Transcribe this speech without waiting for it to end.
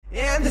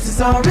And this is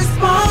our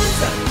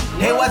response.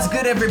 Hey, what's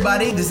good,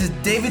 everybody? This is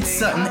David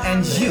Sutton,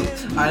 and you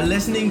are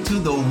listening to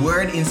the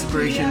Word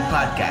Inspiration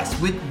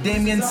Podcast with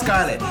Damian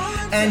Scarlett.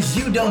 And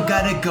you don't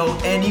gotta go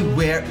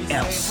anywhere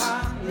else.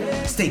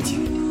 Stay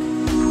tuned.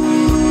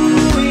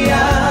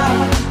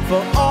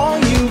 For all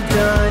you've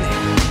done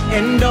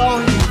and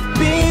all you've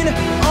been,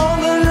 all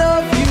the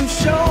love you've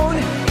shown,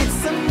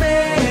 it's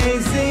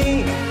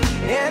amazing.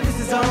 And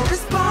this is our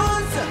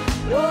response.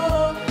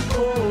 Whoa,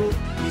 oh,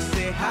 we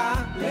say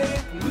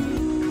hallelujah.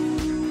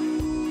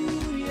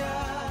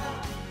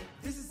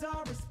 This is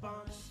our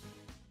response.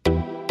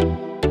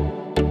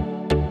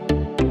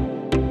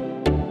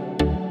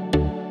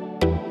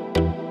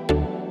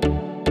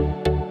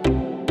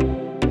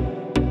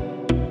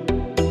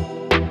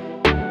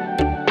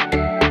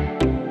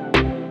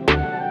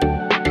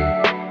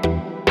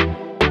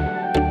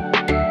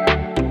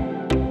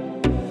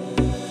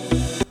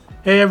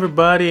 Hey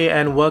everybody,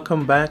 and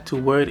welcome back to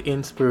Word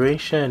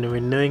Inspiration,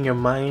 renewing your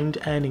mind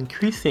and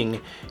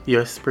increasing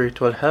your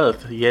spiritual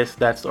health. Yes,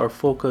 that's our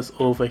focus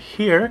over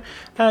here.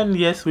 And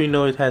yes, we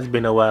know it has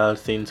been a while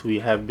since we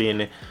have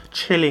been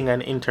chilling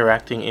and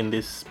interacting in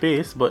this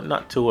space, but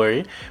not to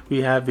worry.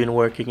 We have been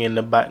working in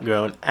the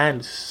background,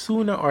 and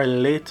sooner or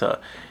later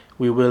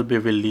we will be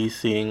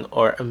releasing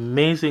our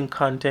amazing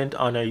content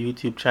on our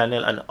YouTube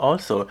channel and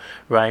also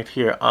right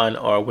here on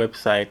our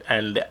website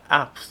and the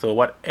app. So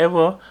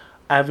whatever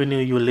avenue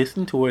you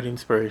listen to Word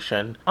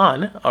Inspiration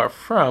on or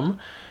from,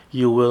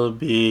 you will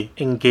be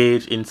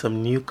engaged in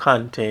some new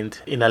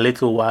content in a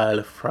little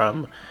while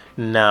from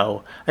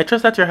now. I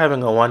trust that you're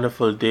having a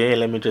wonderful day.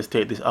 Let me just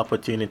take this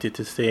opportunity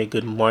to say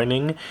good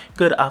morning,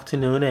 good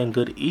afternoon, and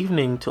good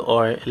evening to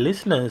our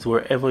listeners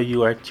wherever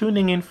you are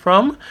tuning in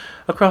from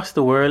across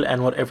the world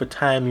and whatever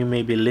time you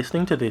may be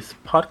listening to this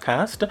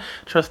podcast.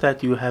 Trust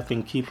that you have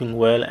been keeping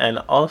well and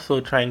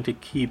also trying to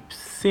keep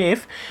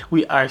safe.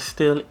 We are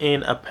still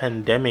in a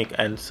pandemic,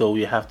 and so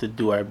we have to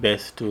do our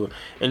best to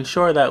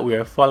ensure that we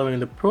are following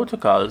the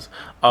protocols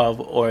of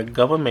our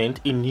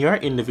government in your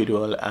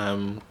individual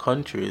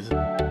countries.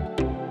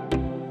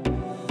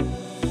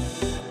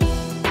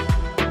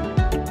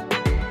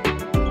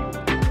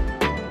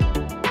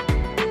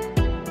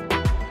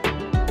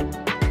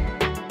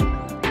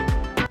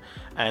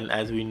 And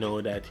as we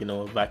know that,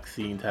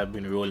 vaccines have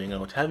been rolling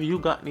out. Have you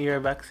gotten your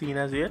vaccine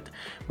as yet?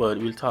 But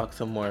we'll talk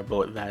some more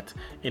about that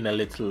in a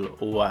little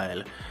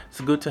while.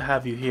 It's good to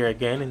have you here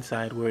again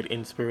inside Word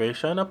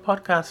Inspiration, a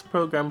podcast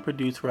program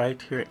produced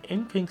right here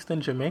in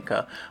Kingston,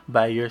 Jamaica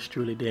by yours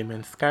truly,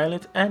 Damian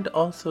Scarlett, and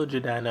also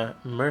Jordana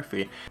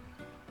Murphy.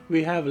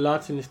 We have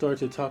lots in store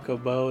to talk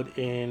about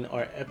in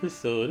our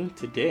episode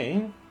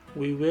today.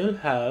 We will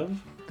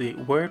have the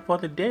word for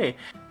the day,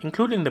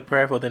 including the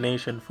prayer for the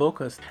nation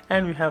focus,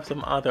 and we have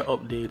some other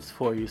updates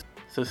for you.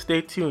 So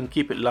stay tuned,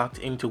 keep it locked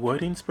into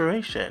Word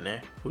Inspiration.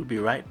 We'll be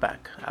right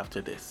back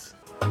after this.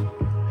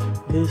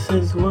 This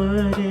is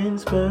Word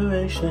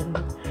Inspiration,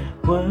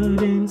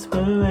 Word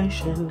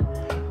Inspiration,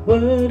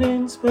 Word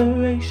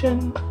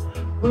Inspiration,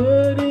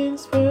 Word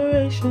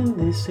Inspiration.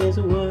 This is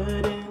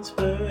Word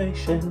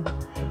Inspiration,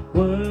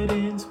 Word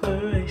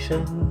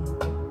Inspiration.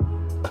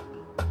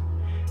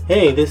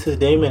 Hey, this is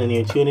Damon, and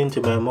you're tuning into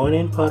my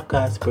morning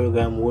podcast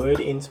program, Word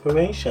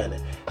Inspiration.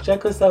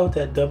 Check us out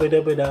at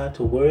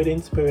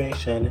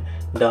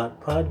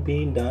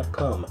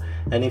www.wordinspiration.podbean.com.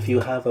 And if you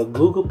have a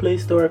Google Play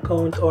Store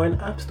account or an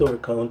App Store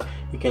account,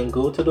 you can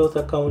go to those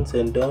accounts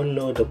and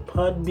download the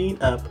Podbean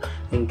app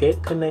and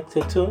get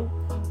connected to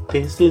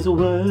This is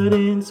Word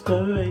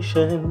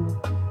Inspiration.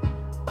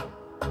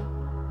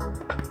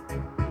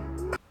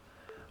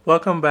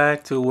 Welcome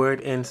back to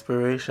Word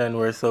Inspiration.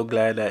 We're so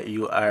glad that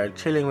you are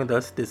chilling with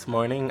us this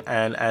morning.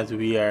 And as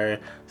we are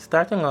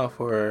starting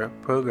off our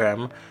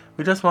program,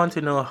 we just want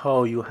to know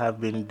how you have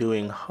been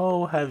doing.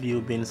 How have you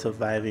been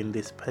surviving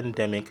this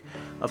pandemic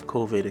of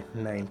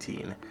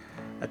COVID-19?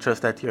 I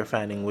trust that you're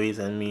finding ways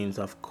and means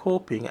of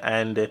coping,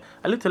 and a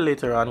little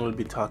later on we'll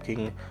be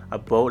talking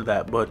about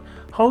that. But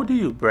how do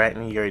you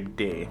brighten your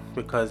day?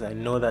 Because I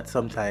know that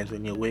sometimes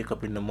when you wake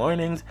up in the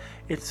mornings,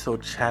 it's so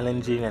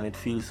challenging and it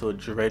feels so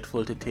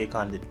dreadful to take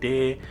on the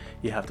day.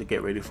 You have to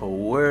get ready for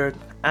work,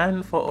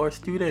 and for our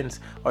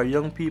students, our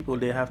young people,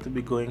 they have to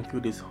be going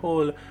through this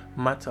whole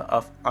matter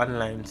of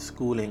online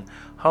schooling.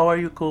 How are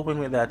you coping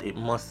with that? It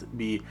must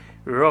be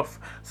rough.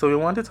 So we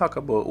want to talk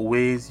about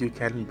ways you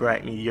can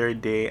brighten your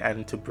day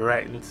and to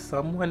brighten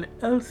someone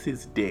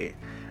else's day.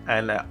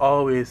 And I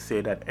always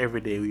say that every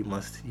day we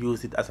must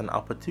use it as an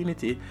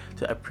opportunity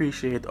to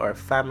appreciate our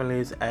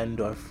families and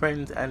our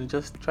friends and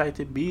just try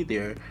to be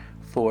there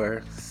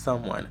for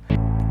someone.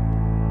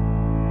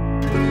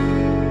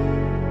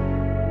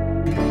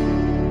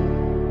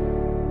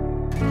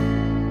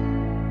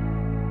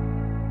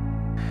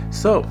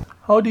 So,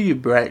 how do you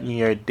brighten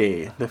your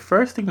day? The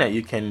first thing that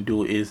you can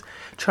do is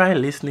try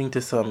listening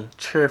to some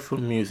cheerful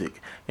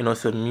music.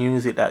 Some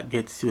music that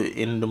gets you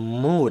in the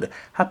mood.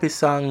 Happy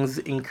songs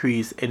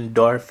increase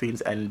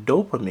endorphins and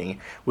dopamine,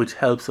 which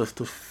helps us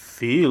to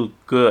feel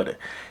good.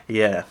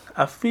 Yeah,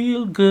 I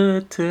feel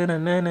good,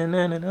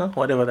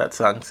 whatever that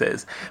song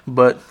says.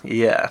 But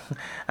yeah,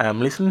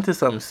 listening to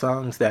some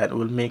songs that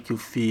will make you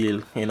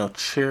feel,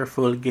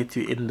 cheerful, get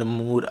you in the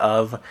mood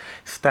of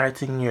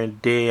starting your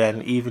day,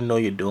 and even though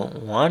you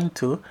don't want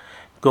to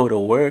go to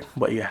work,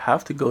 but you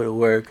have to go to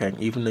work, and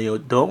even though you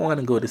don't want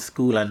to go to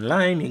school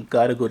online, you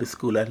gotta go to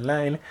school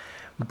online.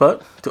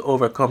 But to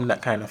overcome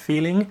that kind of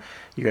feeling,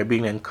 you are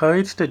being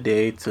encouraged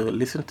today to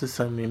listen to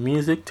some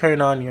music. Turn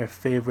on your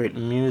favorite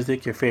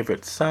music, your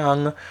favorite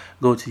song.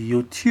 Go to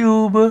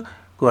YouTube,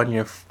 go on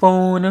your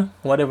phone,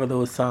 whatever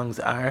those songs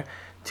are.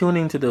 Tune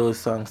into those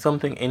songs.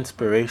 Something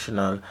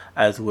inspirational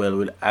as well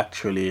will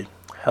actually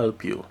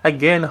help you.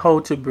 Again, how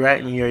to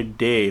brighten your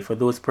day for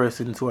those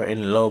persons who are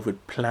in love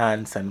with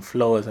plants and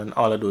flowers and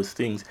all of those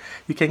things.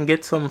 You can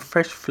get some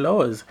fresh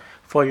flowers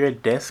for your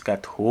desk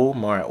at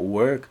home or at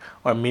work,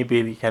 or maybe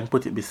you can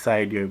put it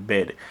beside your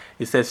bed.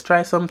 It says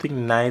try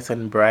something nice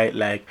and bright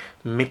like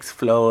mixed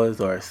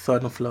flowers or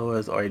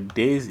sunflowers or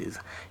daisies.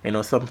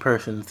 Some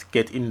persons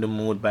get in the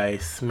mood by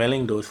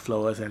smelling those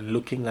flowers and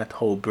looking at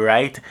how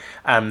bright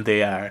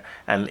they are,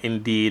 and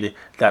indeed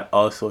that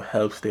also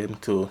helps them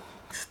to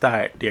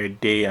start their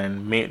day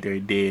and make their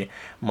day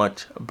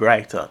much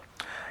brighter.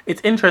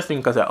 It's interesting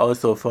because I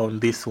also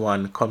found this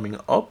one coming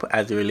up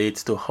as it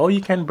relates to how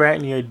you can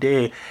brighten your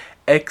day.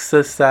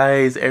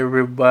 Exercise,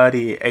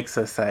 everybody,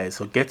 exercise.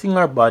 So getting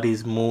our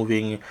bodies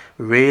moving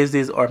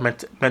raises our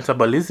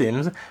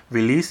metabolisms,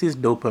 releases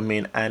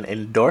dopamine and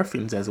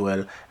endorphins as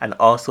well, and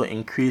also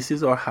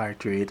increases our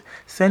heart rate,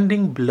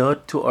 sending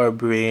blood to our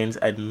brains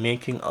and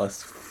making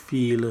us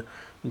feel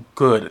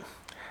good.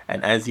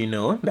 And as you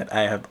know, that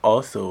I have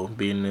also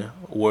been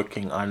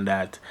working on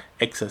that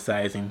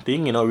exercising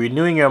thing,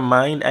 renewing your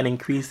mind and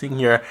increasing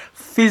your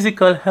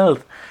physical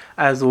health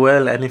as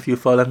well. And if you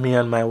follow me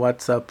on my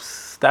WhatsApp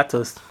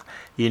status,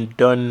 you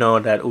don't know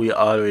that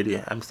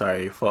I'm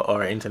sorry, for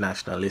our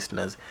international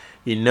listeners,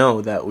 you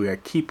know that we are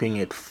keeping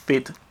it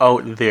fit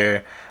out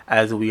there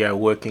as we are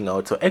working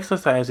out. So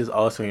exercise is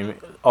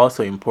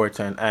also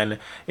important, and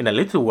in a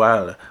little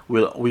while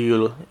we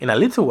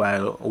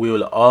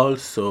will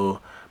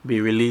also be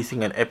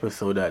releasing an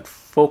episode that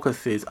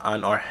focuses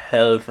on our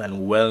health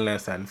and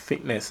wellness and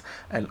fitness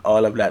and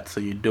all of that, so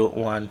you don't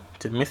want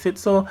to miss it.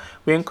 So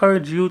we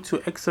encourage you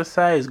to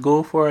exercise.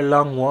 Go for a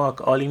long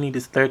walk. All you need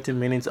is 30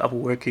 minutes of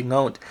working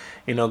out.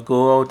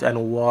 Go out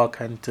and walk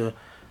and to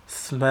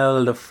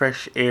smell the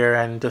fresh air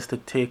and just to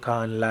take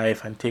on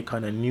life and take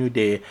on a new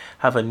day,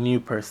 have a new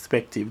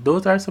perspective.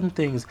 Those are some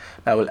things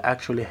that will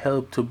actually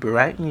help to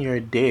brighten your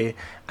day,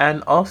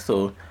 and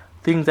also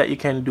things that you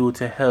can do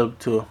to help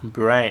to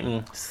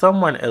brighten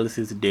someone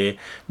else's day.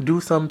 Do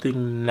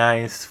something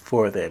nice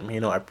for them,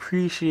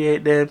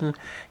 appreciate them,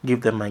 give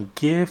them a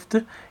gift.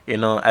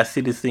 I see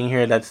this thing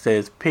here that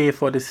says pay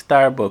for the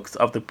Starbucks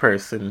of the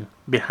person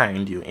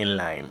behind you in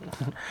line.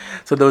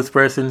 So those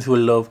persons who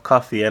love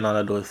coffee and all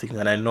of those things,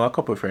 and I know a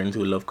couple of friends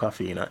who love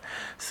coffee,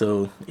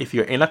 so if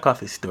you're in a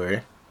coffee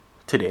store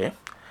today,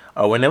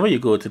 or whenever you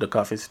go to the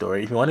coffee store,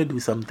 if you want to do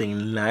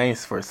something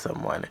nice for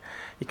someone,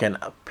 you can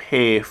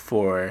pay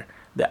for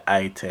the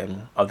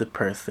item of the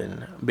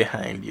person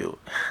behind you.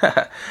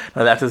 Now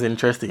that is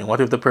interesting.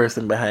 What if the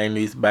person behind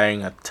you is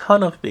buying a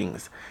ton of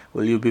things?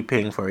 Will you be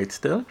paying for it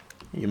still?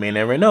 You may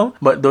never know.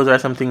 But those are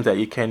some things that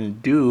you can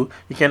do.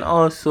 You can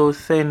also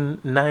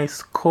send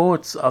nice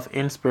quotes of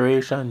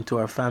inspiration to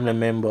a family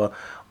member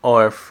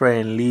or a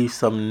friend. Leave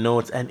some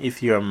notes, and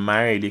if you're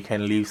married, you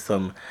can leave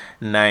some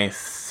nice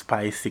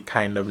spicy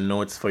kind of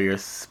notes for your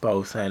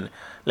spouse and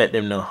let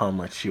them know how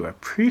much you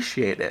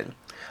appreciate it.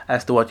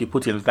 As to what you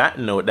put in that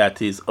note,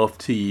 that is up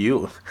to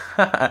you.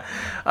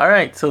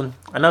 Alright, so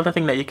another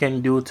thing that you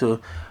can do to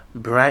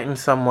brighten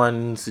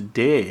someone's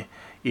day,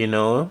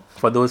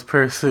 for those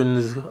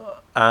persons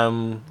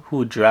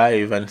who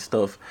drive and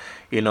stuff,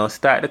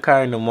 start the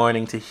car in the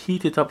morning to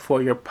heat it up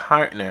for your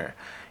partner.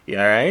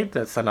 Alright,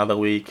 that's another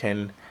way you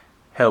can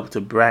help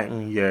to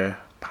brighten your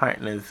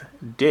partner's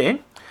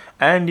day.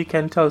 And you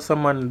can tell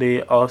someone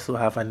they also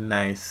have a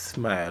nice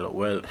smile.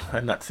 Well,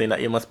 I'm not saying that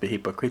you must be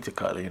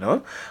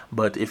hypocritical,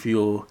 but if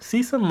you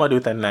see somebody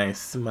with a nice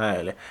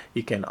smile,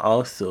 you can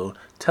also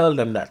tell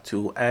them that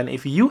too. And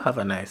if you have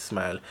a nice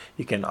smile,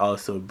 you can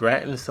also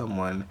brighten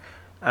someone's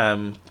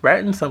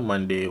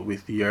day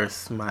with your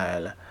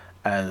smile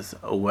as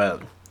well.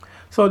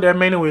 So there are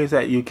many ways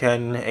that you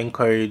can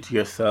encourage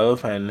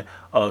yourself and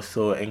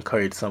also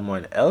encourage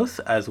someone else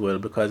as well,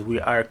 because we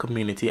are a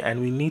community and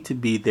we need to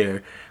be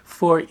there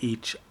for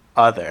each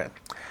other.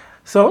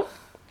 So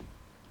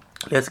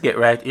let's get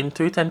right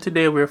into it. And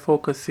today we're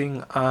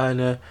focusing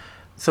on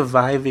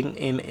surviving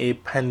in a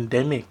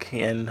pandemic,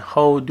 and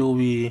how do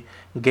we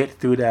get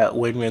through that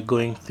when we're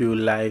going through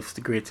life's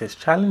greatest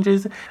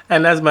challenges.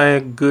 And as my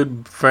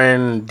good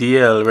friend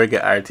DL,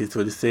 reggae artist,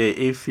 would say,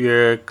 if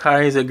your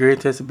car is the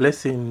greatest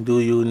blessing, do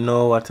you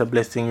know what a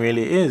blessing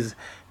really is?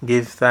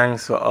 Give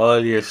thanks for all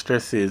your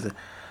stresses.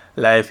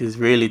 Life is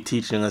really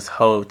teaching us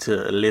how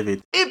to live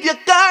it. If your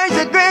car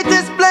is the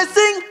greatest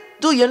blessing,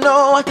 do you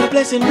know what a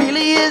blessing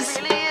really is?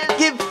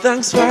 Give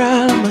thanks for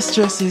all my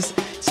stresses.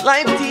 It's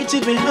life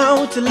teaching me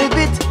how to live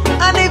it.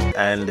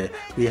 And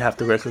we have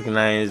to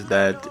recognize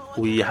that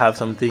we have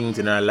some things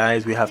in our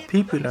lives, we have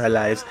people in our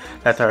lives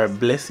that are a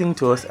blessing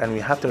to us, and we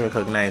have to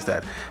recognize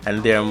that,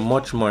 and they are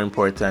much more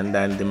important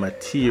than the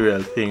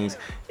material things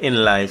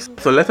in life.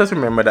 So let us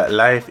remember that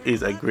life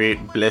is a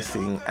great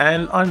blessing.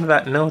 And on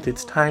that note,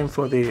 it's time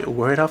for the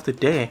word of the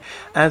day,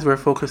 as we're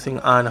focusing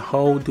on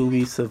how do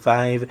we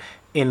survive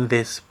in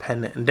this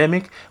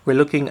pandemic. We're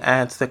looking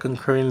at 2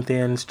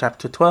 Corinthians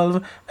chapter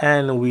 12,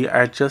 and we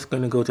are just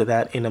going to go to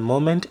that in a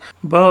moment.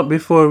 But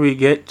before we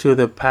get to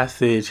the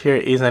passage, here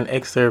is an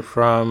excerpt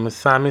from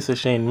Psalmist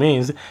O'Shane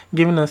Mills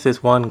giving us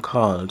this one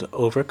called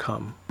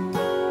Overcome.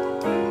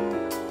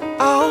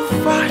 I'll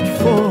fight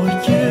for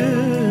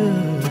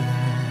you,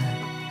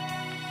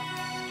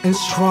 and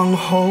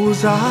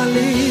strongholds are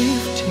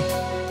lifting,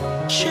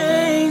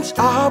 chains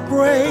are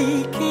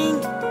breaking.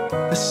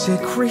 The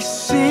sick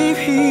receive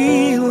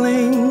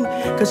healing,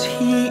 'cause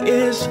he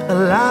is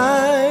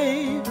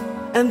alive,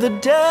 and the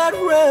dead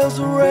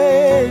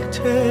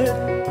resurrected.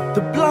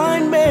 The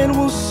blind man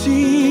will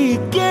see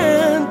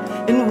again,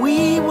 and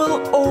we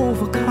will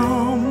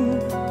overcome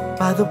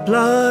by the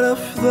blood of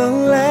the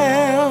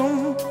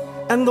Lamb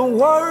and the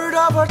word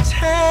of our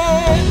testimony.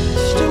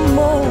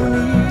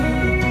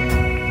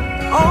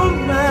 Oh,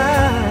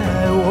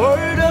 my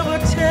word of a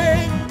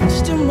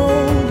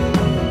testimony.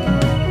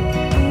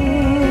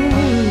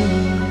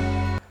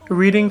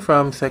 Reading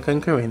from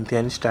 2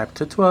 Corinthians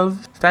chapter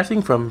 12,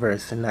 starting from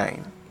verse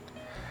 9.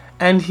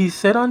 And he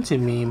said unto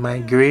me, My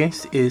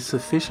grace is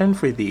sufficient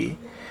for thee,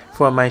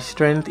 for my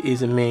strength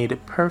is made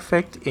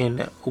perfect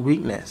in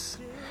weakness.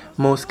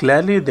 Most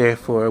gladly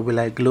therefore will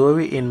I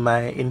glory in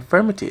my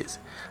infirmities,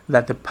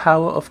 that the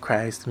power of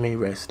Christ may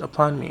rest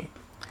upon me.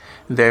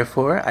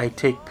 Therefore I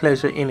take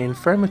pleasure in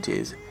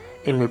infirmities,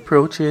 in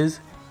reproaches,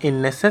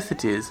 in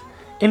necessities,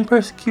 in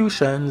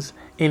persecutions,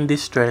 in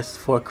distress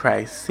for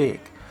Christ's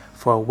sake.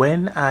 For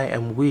when I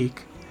am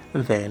weak,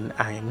 then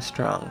I am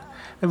strong.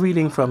 A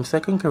reading from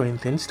 2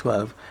 Corinthians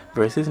 12,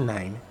 verses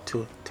 9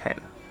 to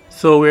 10.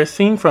 So we're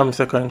seeing from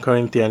 2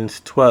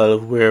 Corinthians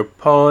 12 where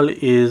Paul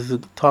is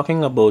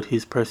talking about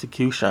his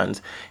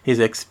persecutions, his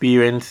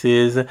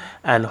experiences,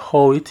 and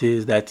how it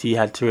is that he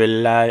had to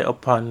rely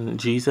upon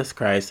Jesus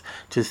Christ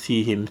to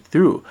see him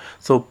through.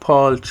 So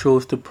Paul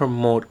chose to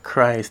promote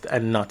Christ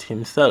and not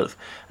himself,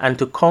 and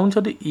to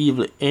counter the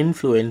evil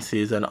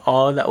influences and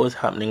all that was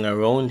happening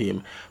around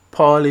him.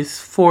 Paul is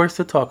forced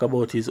to talk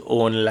about his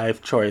own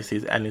life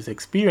choices and his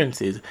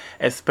experiences,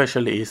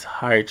 especially his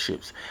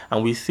hardships.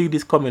 And we see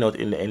this coming out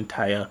in the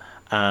entire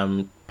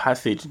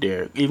passage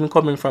there, even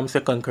coming from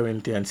 2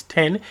 Corinthians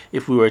 10,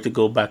 if we were to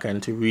go back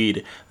and to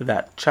read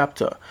that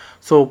chapter.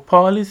 So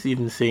Paul is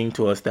even saying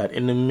to us that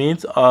in the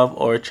midst of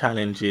our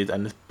challenges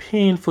and the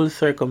painful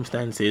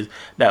circumstances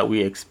that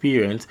we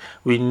experience,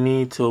 we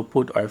need to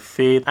put our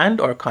faith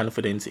and our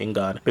confidence in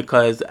God,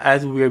 because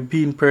as we are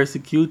being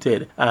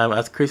persecuted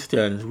as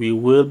Christians, we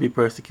will be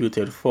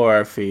persecuted for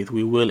our faith.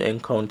 We will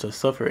encounter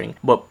suffering.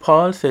 But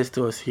Paul says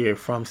to us here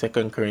from 2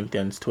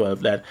 Corinthians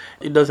 12 that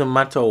it doesn't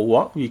matter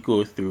what we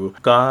go through,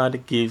 God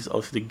gives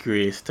us the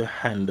grace to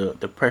handle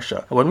the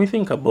pressure. When we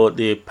think about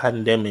the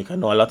pandemic, I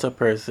know a lot of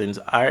persons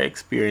are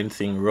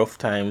experiencing rough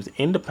times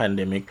in the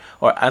pandemic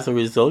or as a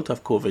result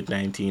of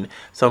COVID-19.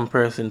 Some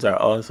persons are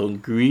also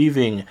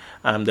grieving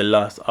the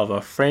loss of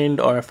a friend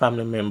or a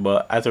family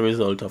member as a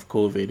result of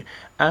COVID.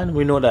 And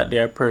we know that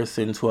there are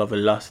persons who have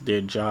lost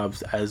their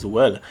jobs as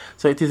well.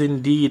 So it is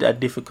indeed a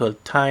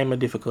difficult time, a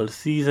difficult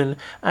season,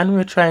 and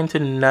we're trying to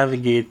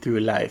navigate through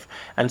life.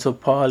 And so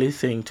Paul is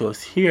saying to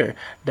us here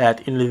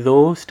that in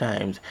those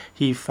times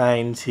he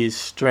finds his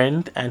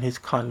strength and his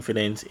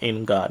confidence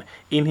in God.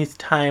 In his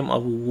time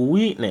of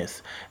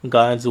weakness,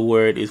 God's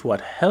word is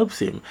what helps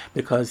him,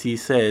 because he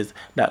says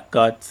that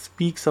God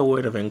speaks a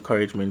word of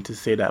encouragement to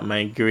say that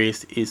my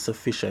grace is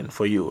sufficient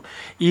for you.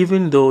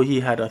 Even though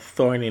he had a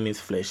thorn in his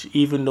flesh,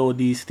 even though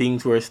these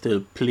things were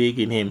still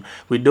plaguing him,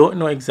 we don't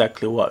know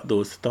exactly what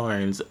those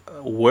thorns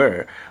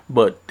were,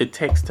 but the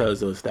text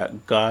tells us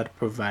that God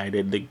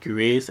provided the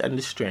grace and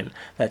the strength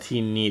that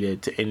he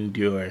needed to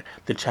endure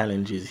the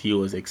challenges he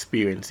was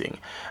experiencing.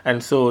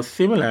 And so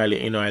similarly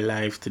in our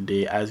lives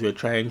today, as we're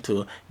trying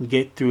to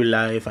get through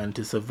life and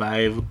to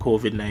survive the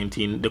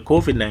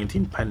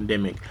COVID-19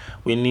 pandemic,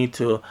 we need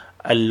to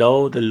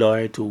allow the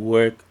Lord to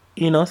work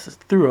in us,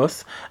 through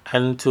us,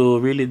 and to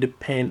really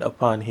depend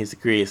upon his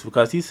grace,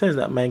 because he says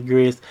that my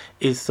grace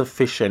is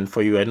sufficient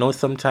for you. I know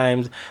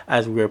sometimes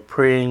as we're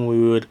praying,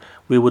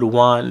 we would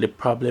want the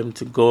problem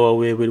to go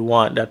away, we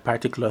want that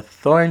particular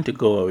thorn to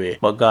go away,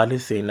 but God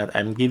is saying that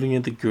I'm giving you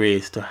the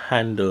grace to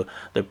handle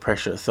the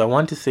pressure. So I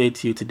want to say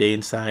to you today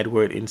inside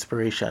Word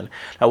Inspiration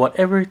that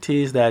whatever it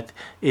is that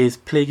is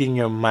plaguing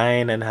your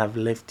mind and have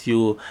left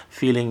you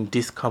feeling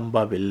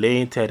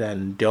discombobulated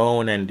and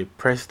down and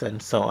depressed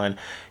and so on,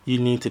 you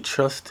need to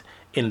trust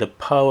in the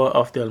power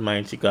of the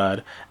Almighty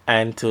God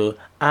and to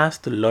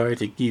ask the Lord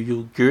to give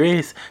you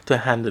grace to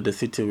handle the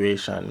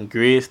situation,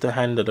 grace to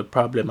handle the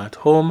problem at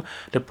home,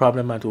 the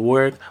problem at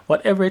work,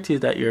 whatever it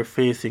is that you're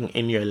facing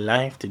in your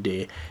life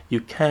today.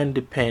 You can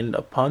depend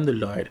upon the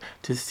Lord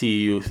to see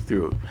you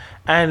through.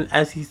 And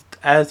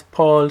as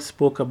Paul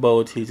spoke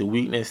about his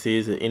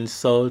weaknesses,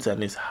 insults,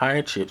 and his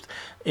hardships,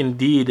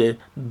 indeed,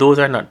 those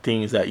are not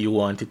things that you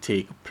want to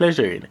take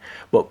pleasure in.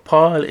 But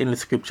Paul in the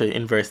scripture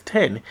in verse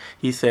 10,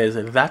 he says,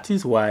 "That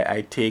is why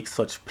I take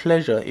such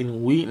pleasure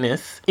in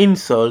weakness,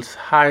 insults,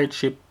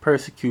 hardship,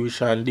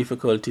 persecution,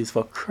 difficulties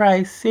for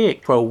Christ's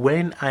sake. For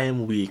when I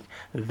am weak,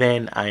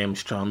 then I am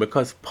strong."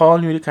 Because Paul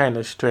knew the kind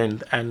of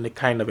strength and the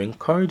kind of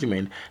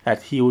encouragement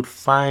that he would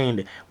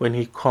find when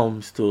he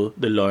comes to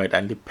the Lord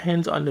and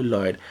depends on the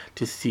Lord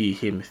to see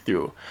him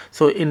through.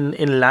 So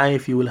in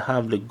life, you will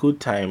have the good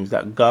times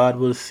that God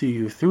will see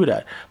you through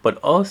that, but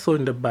also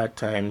in the bad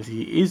times,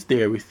 he is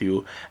there with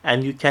you,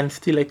 and you can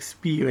still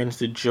experience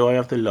the joy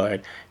of the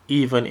Lord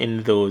even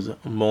in those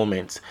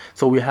moments.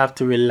 So we have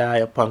to rely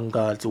upon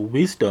God's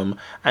wisdom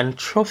and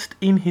trust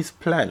in his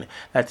plan,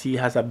 that he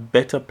has a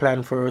better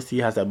plan for us. He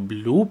has a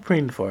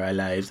blueprint for our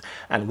lives.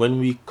 And when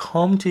we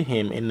come to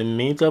him in the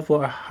midst of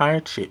our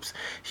hardships,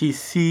 he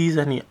sees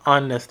and he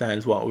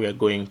understands what we are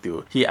going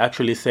through. He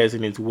actually says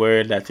in his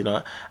word that,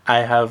 I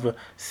have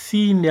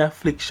seen the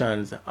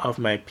afflictions of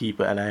my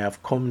people and I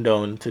have come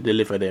down to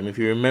deliver them. If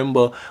you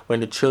remember when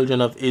the children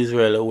of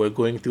Israel were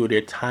going through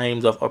their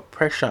times of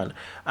oppression,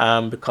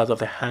 because of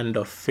the hand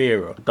of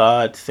Pharaoh,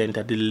 God sent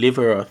a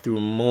deliverer through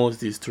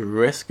Moses to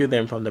rescue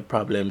them from the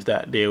problems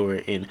that they were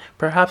in.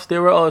 Perhaps they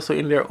were also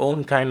in their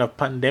own kind of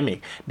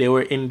pandemic. They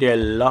were in their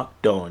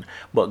lockdown,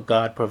 but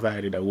God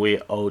provided a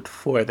way out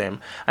for them.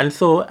 And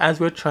so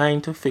as we're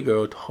trying to figure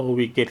out how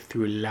we get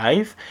through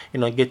life,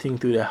 getting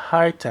through the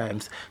hard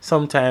times,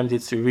 sometimes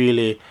it's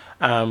really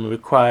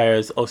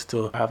requires us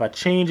to have a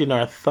change in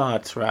our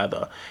thoughts,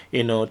 rather,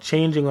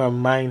 changing our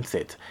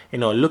mindset.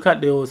 Look at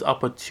those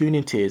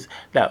opportunities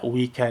that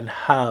we can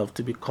have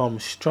to become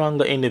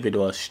stronger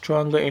individuals,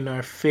 stronger in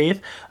our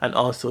faith, and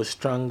also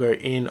stronger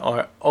in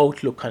our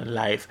outlook on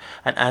life.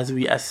 And as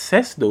we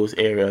assess those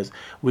areas,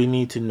 we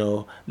need to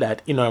know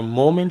that in our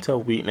moment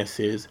of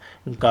weaknesses,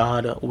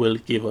 God will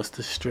give us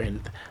the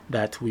strength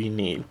that we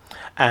need.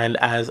 And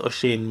as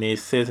Oshane May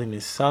says in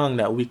his song,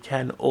 that we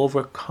can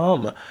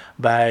overcome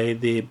by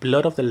the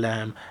blood of the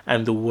Lamb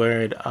and the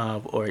word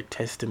of our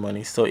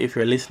testimony. So if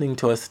you're listening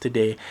to us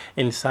today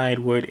inside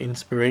Word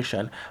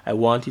Inspiration, I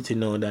want you to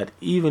know that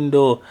even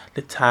though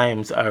the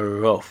times are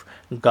rough,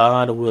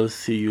 God will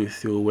see you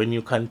through when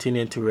you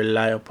continue to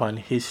rely upon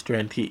his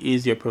strength. He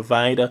is your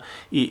provider.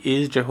 He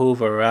is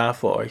Jehovah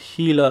Rapha, our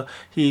healer.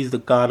 He is the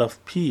God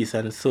of peace.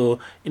 And so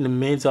in the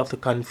midst of the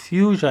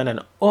confusion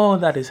and all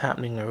that is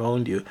happening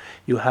around you,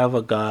 you have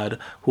a God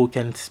who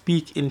can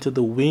speak into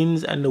the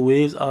winds and the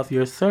waves of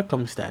your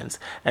circumstance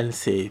and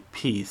say,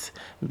 "Peace,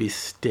 be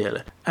still."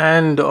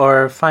 And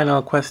our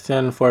final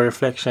question for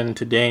reflection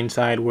today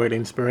inside Word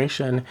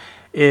Inspiration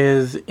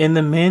is, in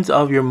the midst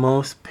of your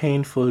most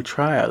painful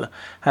trial,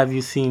 have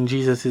you seen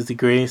Jesus'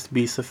 grace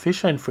be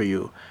sufficient for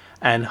you?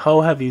 And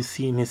how have you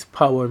seen his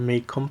power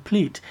made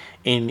complete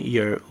in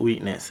your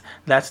weakness?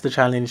 That's the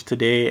challenge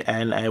today,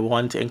 and I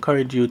want to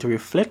encourage you to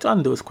reflect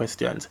on those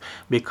questions,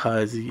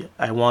 because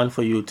I want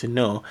for you to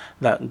know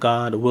that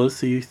God will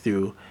see you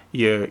through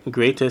your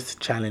greatest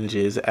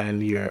challenges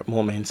and your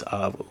moments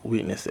of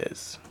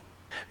weaknesses.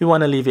 We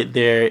want to leave it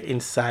there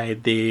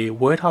inside the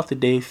Word of the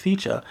Day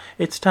feature.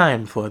 It's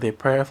time for the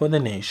Prayer for the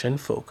Nation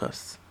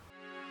focus.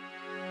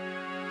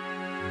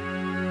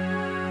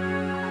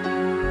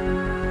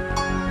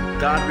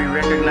 God, we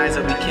recognize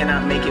that we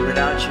cannot make it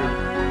without you,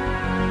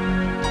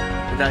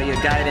 without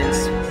your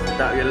guidance,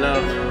 without your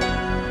love.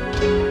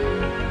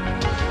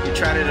 We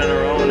tried it on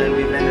our own and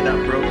we've ended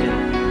up broken.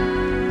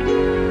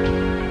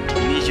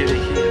 We need you to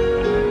heal.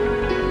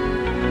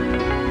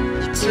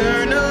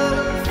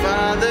 Eternal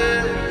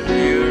Father,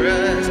 hear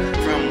us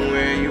from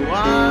where you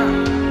are.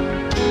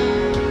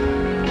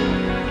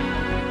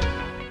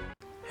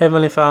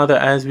 Heavenly Father,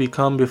 as we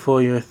come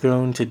before your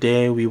throne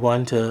today, we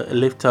want to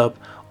lift up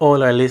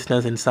all our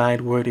listeners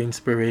inside Word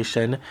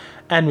Inspiration,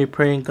 and we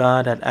pray,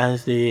 God, that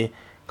as they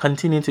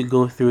continue to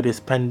go through this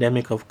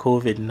pandemic of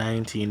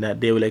COVID-19, that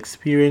they will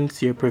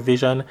experience your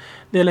provision,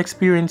 they'll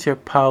experience your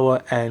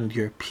power and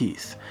your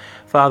peace.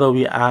 Father,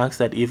 we ask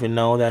that even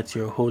now that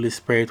your Holy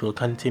Spirit will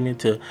continue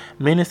to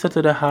minister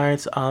to the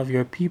hearts of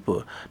your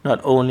people,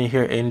 not only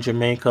here in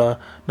Jamaica,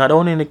 not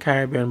only in the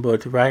Caribbean,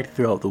 but right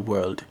throughout the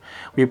world.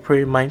 We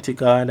pray, mighty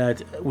God,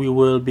 that we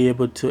will be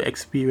able to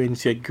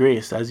experience your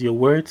grace, as your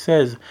word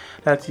says,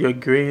 that your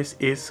grace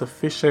is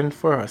sufficient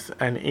for us.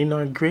 And in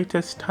our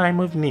greatest time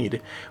of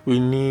need, we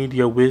need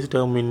your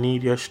wisdom, we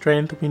need your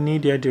strength, we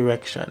need your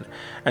direction.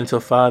 And so,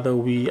 Father,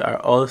 we are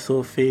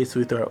also faced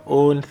with our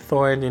own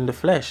thorn in the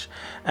flesh.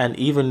 And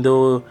even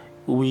though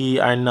we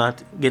are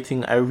not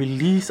getting a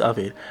release of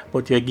it,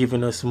 but you're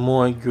giving us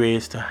more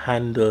grace to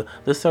handle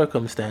the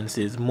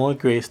circumstances, more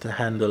grace to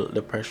handle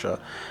the pressure.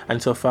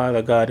 And so,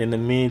 Father God, in the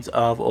midst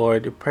of our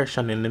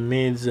depression, in the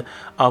midst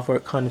of our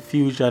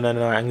confusion and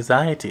our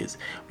anxieties,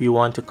 we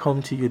want to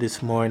come to you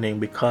this morning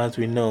because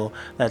we know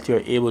that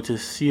you're able to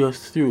see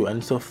us through.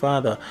 And so,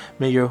 Father,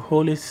 may your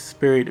Holy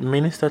Spirit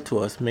minister to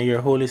us. May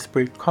your Holy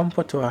Spirit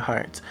comfort our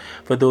hearts.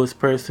 For those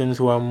persons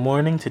who are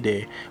mourning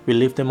today, we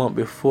lift them up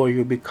before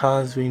you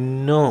because we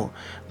know,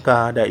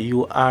 God, that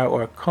you are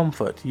our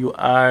comfort. You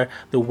are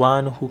the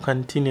one who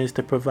continues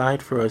to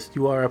provide for us.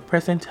 You are a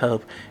present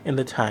help in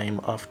the time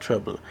of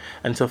trouble.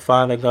 And so,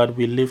 Father God,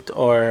 we lift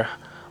our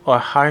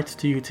hearts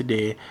to you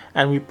today,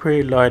 and we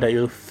pray, Lord, that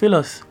you'll fill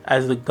us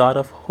as the God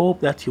of hope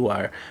that you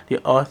are,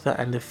 the author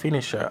and the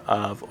finisher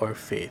of our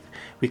faith.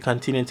 We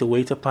continue to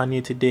wait upon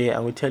you today,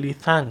 and we tell you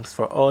thanks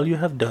for all you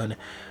have done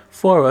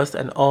for us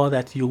and all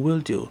that you will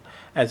do,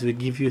 as we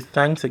give you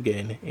thanks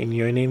again. In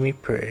your name we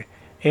pray.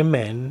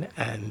 Amen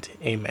and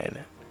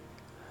amen.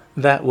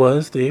 That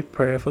was the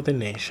Prayer for the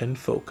Nation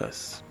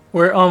focus.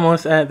 We're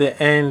almost at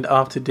the end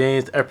of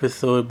today's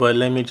episode, but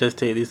let me just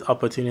take this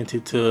opportunity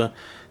to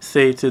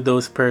say to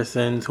those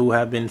persons who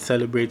have been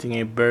celebrating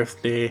a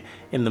birthday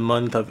in the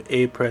month of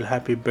April,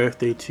 happy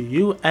birthday to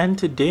you. And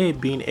today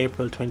being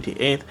April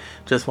 28th,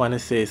 just want to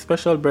say a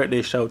special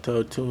birthday shout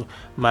out to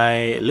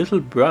my little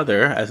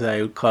brother, as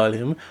I would call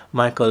him,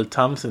 Michael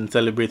Thompson,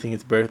 celebrating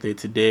his birthday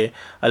today,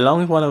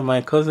 along with one of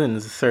my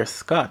cousins, Sir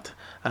Scott.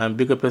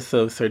 Big up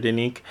yourself, Sir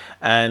Denique,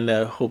 and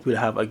hope you'll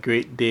have a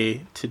great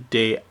day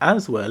today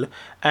as well.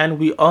 And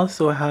we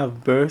also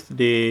have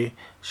birthday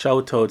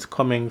shout-outs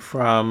coming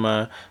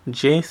from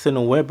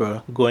Jason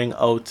Weber, going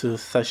out to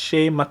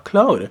Sashay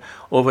McLeod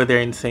over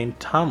there in St.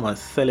 Thomas,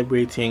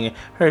 celebrating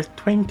her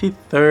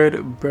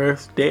 23rd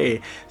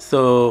birthday.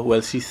 So,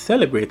 well, she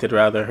celebrated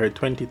rather her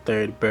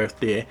 23rd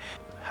birthday.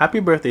 Happy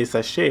birthday,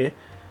 Sashay.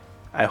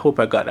 I hope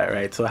I got that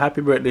right. So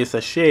happy birthday,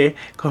 Sashay,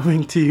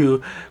 coming to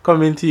you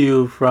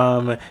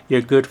from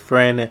your good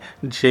friend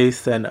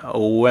Jason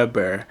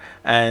Weber.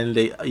 And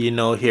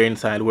here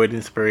inside Word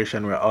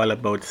Inspiration, we're all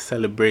about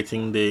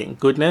celebrating the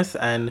goodness,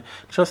 and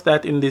trust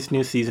that in this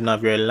new season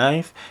of your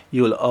life,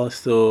 you will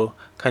also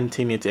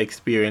continue to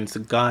experience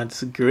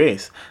God's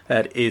grace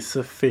that is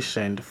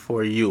sufficient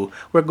for you.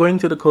 We're going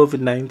to the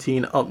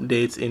COVID-19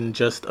 updates in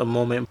just a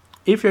moment.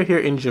 If you're here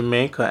in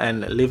Jamaica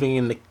and living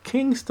in the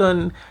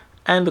Kingston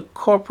and the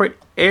corporate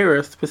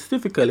area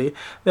specifically,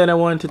 then I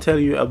want to tell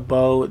you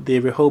about the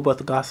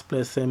Rehoboth Gospel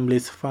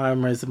Assembly's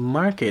Farmers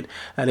Market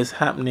that is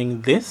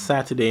happening this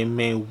Saturday,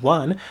 May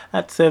 1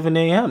 at 7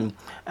 a.m.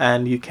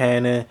 And you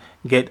can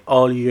get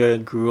all your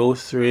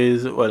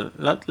groceries,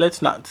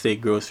 let's not say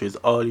groceries,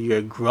 all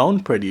your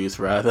ground produce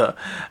rather,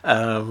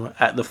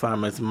 at the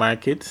Farmers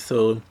Market.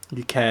 So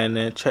you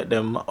can check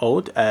them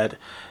out at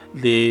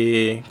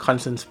the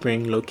Constant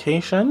Spring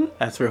location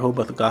at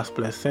Rehoboth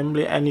Gospel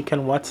Assembly, and you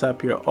can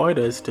WhatsApp your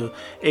orders to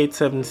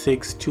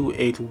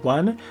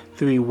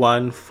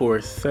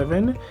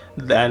 876-281-3147.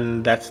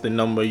 Then that's the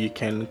number you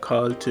can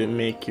call to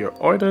make your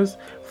orders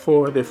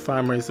for the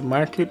farmers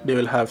market. They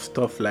will have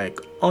stuff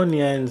like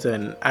onions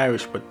and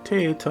Irish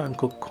potato and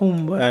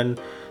cucumber and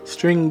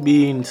string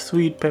beans,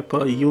 sweet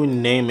pepper, you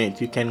name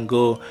it. You can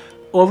go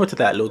over to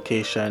that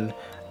location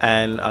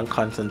and on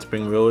Constant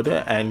Spring Road,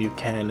 and you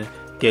can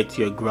get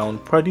your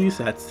ground produce.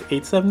 That's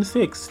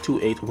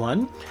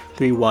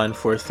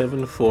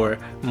 876-281-3147 for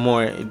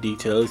more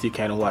details. You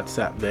can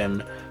WhatsApp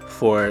them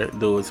for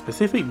those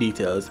specific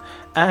details.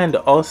 And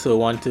also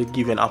want to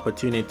give you an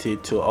opportunity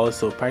to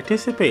also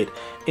participate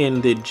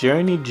in the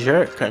Journey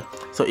Jerk.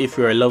 So if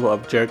you're a lover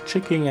of jerk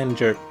chicken and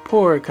jerk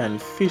pork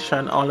and fish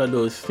and all of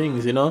those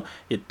things, your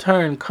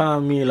turn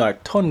corn meal or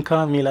ton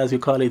corn meal as we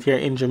call it here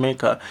in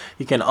Jamaica,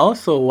 you can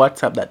also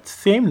WhatsApp that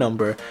same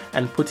number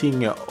and put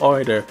in your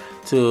order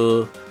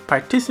to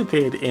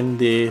participate in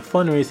the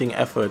fundraising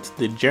efforts,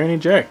 the Journey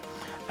Jerk.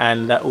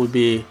 And that will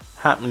be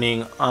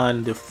happening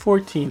on the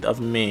 14th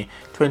of May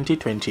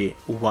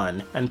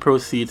 2021 and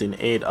proceeds in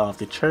aid of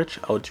the Church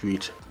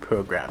Outreach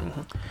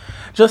Program.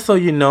 Just so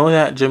you know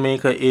that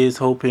Jamaica is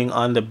hoping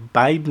on the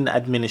Biden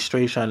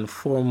administration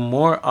for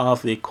more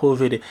of the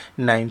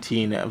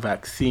COVID-19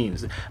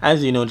 vaccines.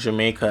 As you know,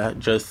 Jamaica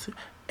just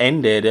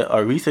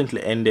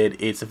recently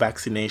ended its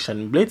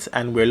vaccination blitz,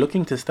 and we're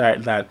looking to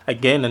start that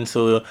again. And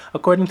so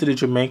according to the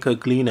Jamaica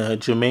Gleaner,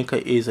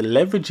 Jamaica is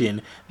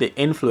leveraging the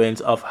influence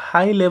of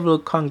high-level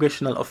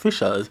congressional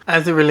officials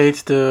as it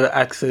relates to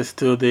access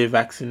to the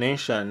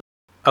vaccination.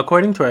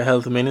 According to our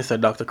Health Minister,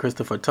 Dr.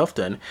 Christopher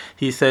Tufton,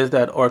 he says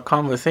that our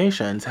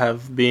conversations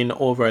have been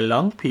over a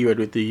long period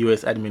with the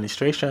U.S.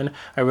 administration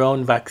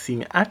around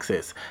vaccine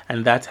access,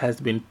 and that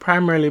has been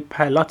primarily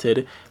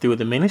piloted through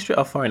the Ministry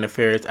of Foreign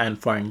Affairs and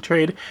Foreign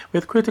Trade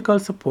with critical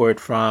support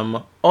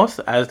from us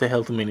as the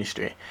Health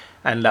Ministry.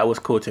 And that was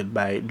quoted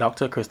by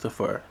Dr.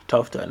 Christopher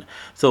Tufton.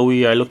 So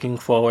we are looking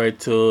forward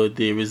to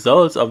the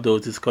results of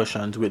those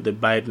discussions with the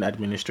Biden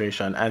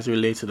administration as it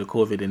relates to the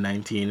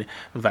COVID-19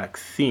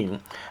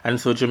 vaccine.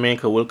 And so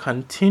Jamaica will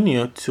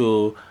continue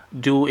to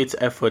do its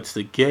efforts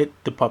to get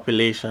the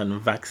population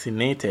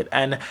vaccinated.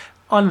 And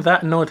on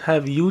that note,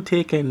 have you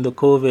taken the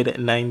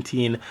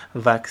COVID-19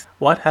 vaccine?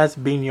 What has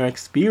been your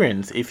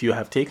experience if you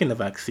have taken the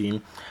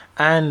vaccine?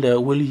 And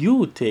will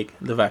you take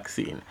the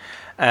vaccine?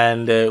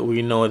 And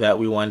we know that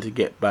we want to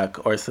get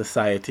back our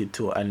society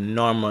to a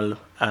normal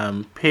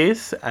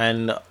pace,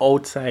 and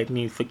outside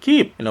need for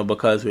keep,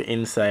 because we're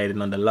inside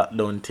and on the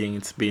lockdown thing,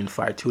 it's been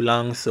far too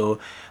long. So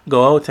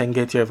go out and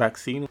get your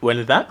vaccine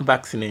when that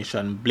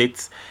vaccination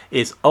blitz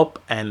is up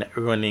and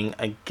running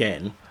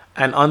again.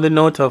 And on the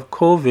note of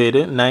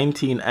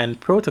COVID-19 and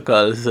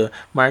protocols,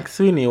 Mark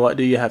Sweeney, what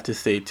do you have to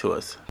say to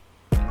us?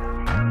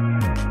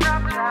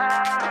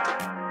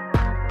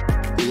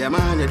 Yeah,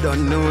 man, you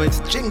don't know it's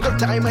jingle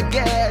time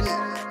again.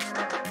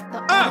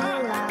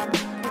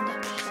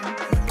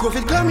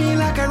 COVID coming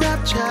like a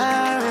rapture,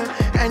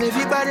 and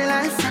everybody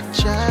like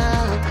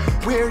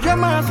fracture. Wear your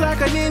mask like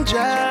a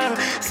ninja,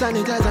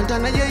 sanitize and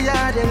turn your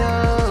yard,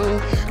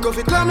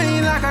 COVID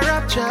coming like a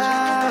rapture,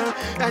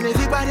 and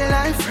everybody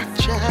like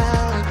fracture.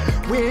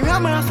 Wear your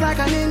mask like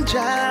a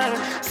ninja,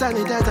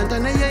 sanitize and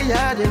turn your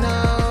yard,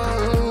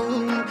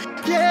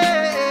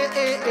 Yeah.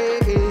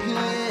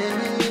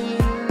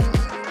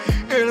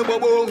 Elbow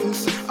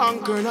bones,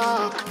 anchor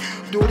knock,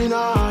 do the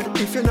nod.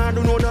 If you not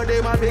do none of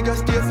them, I beg you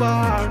stay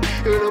far.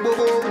 Elbow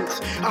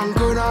bones,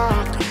 anchor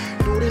knock,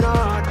 do the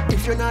nod.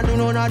 If you not do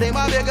none of them,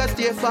 I beg you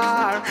stay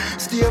far.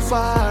 Stay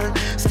far,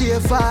 stay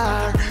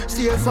far,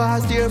 stay far,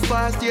 stay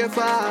far, stay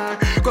far.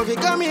 Cause we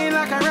come in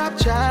like a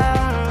rapture.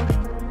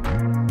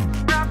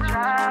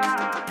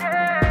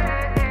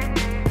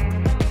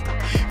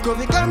 Cause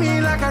we come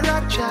in like a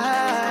rapture.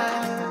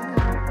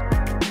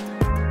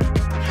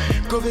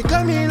 Cause we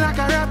come in like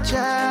a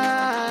rapture.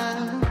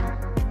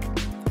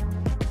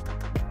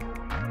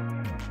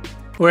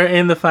 We're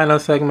in the final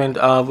segment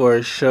of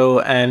our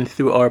show, and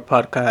through our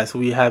podcast,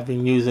 we have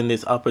been using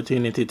this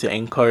opportunity to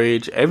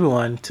encourage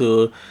everyone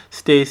to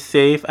stay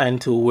safe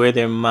and to wear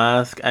their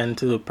mask and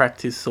to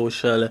practice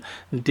social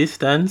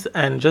distance,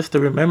 and just to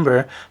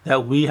remember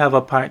that we have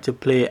a part to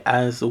play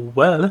as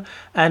well.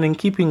 And in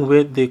keeping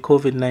with the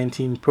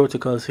COVID-19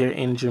 protocols here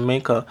in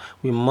Jamaica,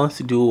 we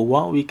must do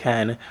what we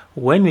can,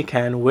 when we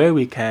can, where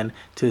we can,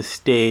 to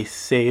stay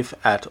safe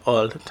at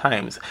all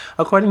times.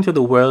 According to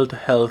the World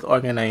Health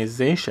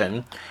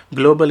Organization,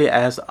 globally,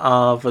 as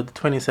of the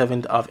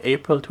 27th of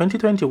April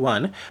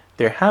 2021,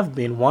 there have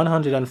been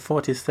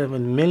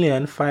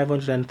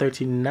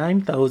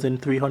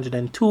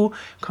 147,539,302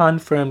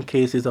 confirmed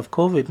cases of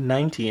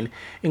COVID-19,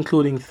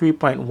 including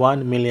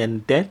 3.1 million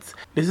deaths.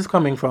 This is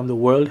coming from the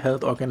World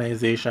Health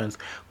Organization's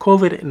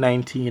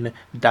COVID-19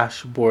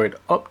 dashboard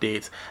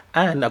updates.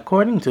 And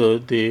according to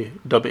the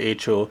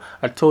WHO,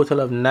 a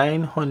total of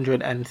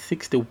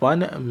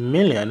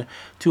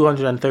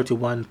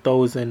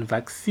 961,231,000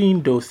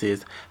 vaccine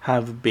doses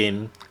have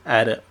been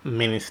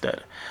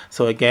administered.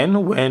 So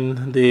again,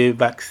 when the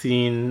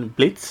vaccine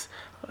blitz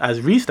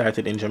has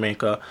restarted in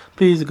Jamaica,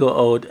 please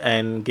go out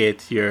and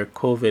get your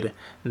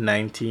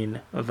COVID-19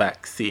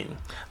 vaccine.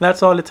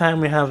 That's all the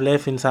time we have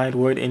left inside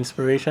Word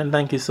Inspiration.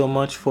 Thank you so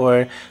much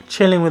for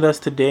chilling with us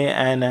today,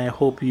 and I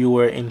hope you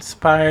were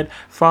inspired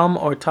from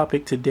our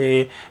topic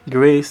today,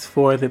 Grace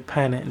for the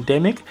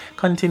Pandemic.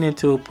 Continue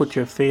to put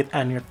your faith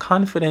and your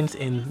confidence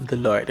in the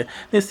Lord.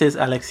 This is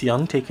Alex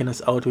Young taking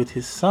us out with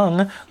his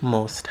song,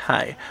 Most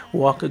High.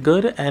 Walk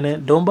good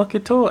and don't buck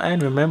your toe,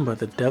 and remember,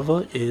 the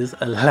devil is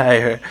a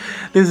liar.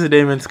 This is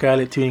Damon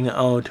Scarlett tuning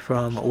out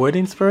from Word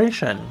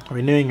Inspiration,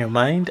 renewing your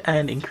mind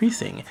and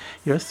increasing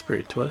your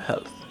spiritual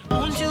health.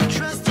 Won't you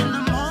trust in the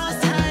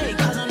Most High?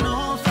 'Cause I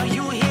know for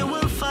you He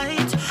will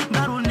fight.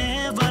 God will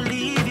never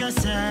leave your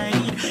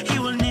side. He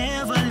will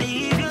never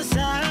leave your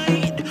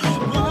side.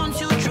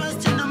 Won't you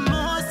trust in the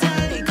Most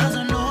High? 'Cause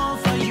I know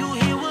for you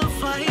He will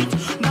fight.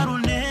 God will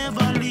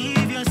never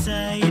leave your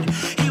side.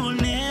 He will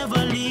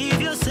never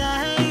leave your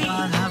side.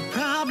 All have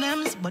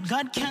problems, but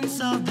God can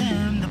solve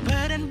them. The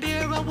burden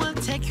bearer will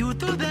take you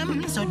through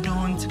them, so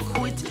don't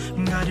quit.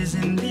 God is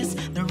in this.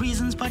 The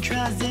reasons for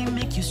trials, they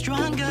make you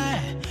stronger.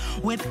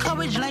 With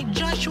courage like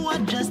Joshua,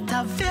 just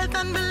have faith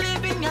and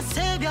believe in your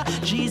Savior,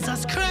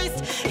 Jesus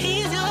Christ.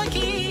 He's your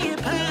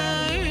keeper,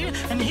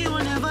 and He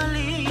will never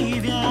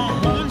leave you.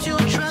 Won't you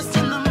trust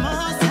in the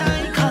Most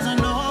High? 'Cause I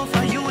know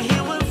for you He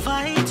will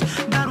fight.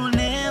 God will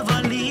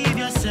never leave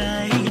your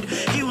side.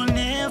 He will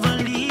never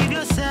leave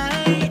your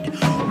side.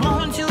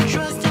 Won't you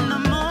trust in the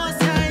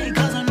Most High?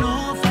 'Cause I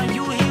know for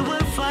you He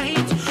will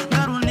fight.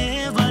 God will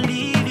never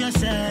leave your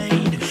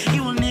side. He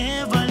will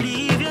never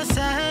leave your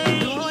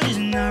side. The road is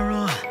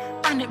narrow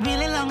and it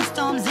really long.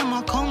 Storms in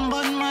my come,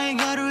 but my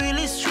God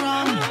really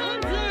strong.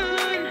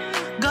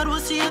 God will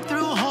see you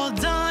through.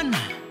 Hold on,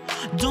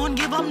 don't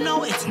give up.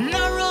 No, it's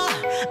narrow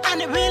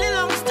and it really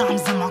long.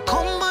 Storms in my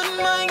come, but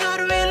my God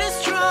really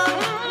strong.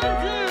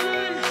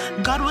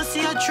 God will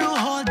see you through.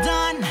 Hold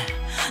on,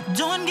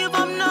 don't give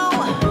up. No.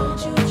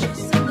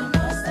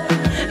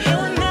 He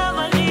will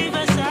never leave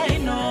your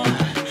side, no.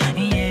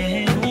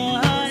 Yeah,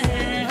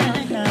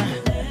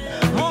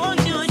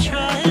 won't you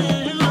try?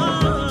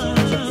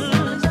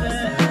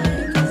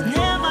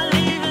 Never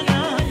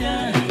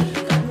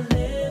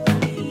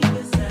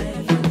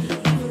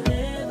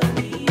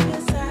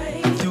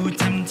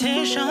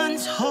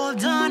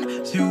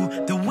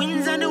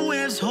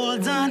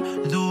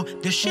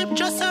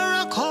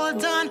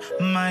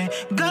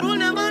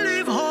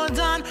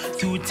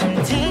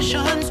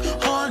temptation.